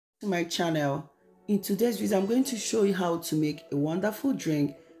To my channel. In today's video, I'm going to show you how to make a wonderful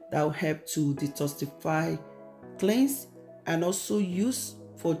drink that will help to detoxify, cleanse, and also use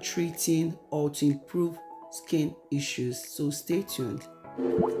for treating or to improve skin issues. So stay tuned.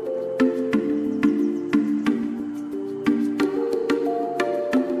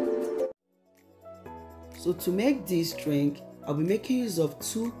 So to make this drink, I'll be making use of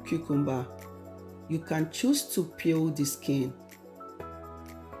 2 cucumbers. You can choose to peel the skin.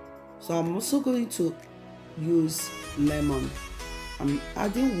 So I'm also going to use lemon. I'm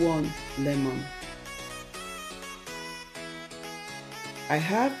adding 1 lemon. I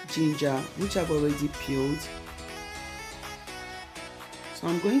have ginger, which I've already peeled. So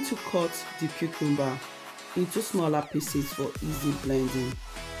I'm going to cut the cucumber into smaller pieces for easy blending.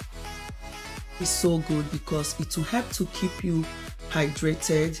 It's so good because it will help to keep you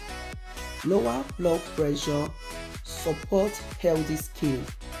hydrated, lower blood pressure, support healthy skin.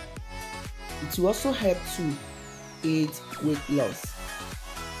 It will also help to aid weight loss.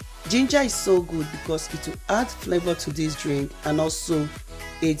 Ginger is so good because it will add flavor to this drink and also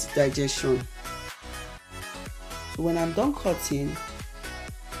aid digestion. So when I'm done cutting,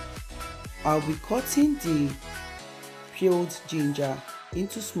 I'll be cutting the peeled ginger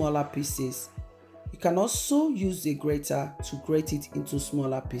into smaller pieces. You can also use a grater to grate it into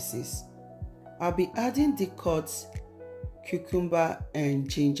smaller pieces. I'll be adding the cut cucumber and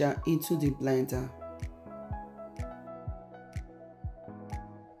ginger into the blender.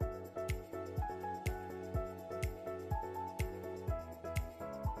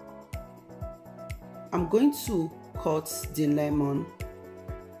 I'm going to cut the lemon,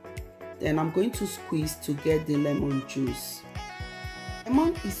 then I'm going to squeeze to get the lemon juice.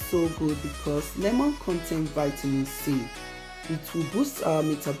 Lemon is so good because lemon contains vitamin C. It will boost our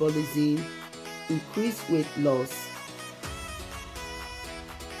metabolism, increase weight loss.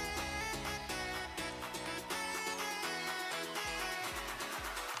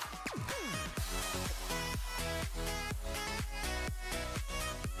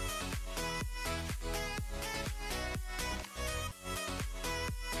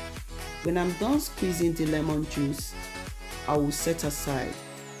 When I'm done squeezing the lemon juice, I will set aside.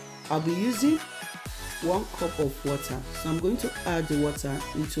 I'll be using 1 cup of water, so I'm going to add the water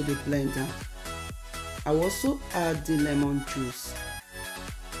into the blender. I will also add the lemon juice.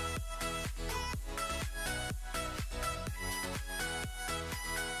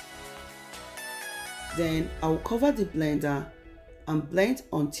 Then I will cover the blender and blend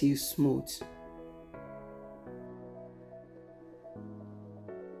until smooth.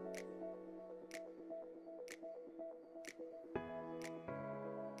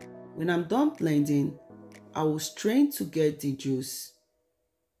 When I'm done blending, I will strain to get the juice.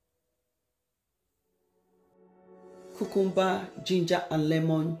 Cucumber, ginger and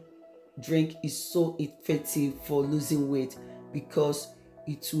lemon drink is so effective for losing weight because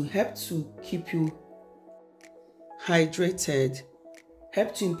it will help to keep you hydrated,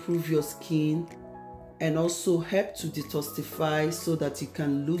 help to improve your skin, and also help to detoxify so that you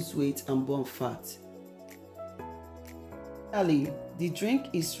can lose weight and burn fat. Finally, the drink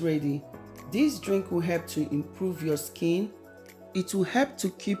is ready. This drink will help to improve your skin. It will help to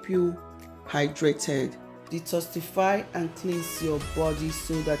keep you hydrated, detoxify and cleanse your body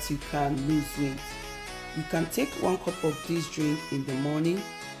so that you can lose weight. You can take 1 cup of this drink in the morning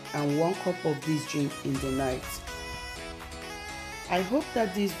and 1 cup of this drink in the night. I hope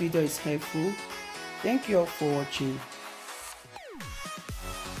that this video is helpful. Thank you all for watching.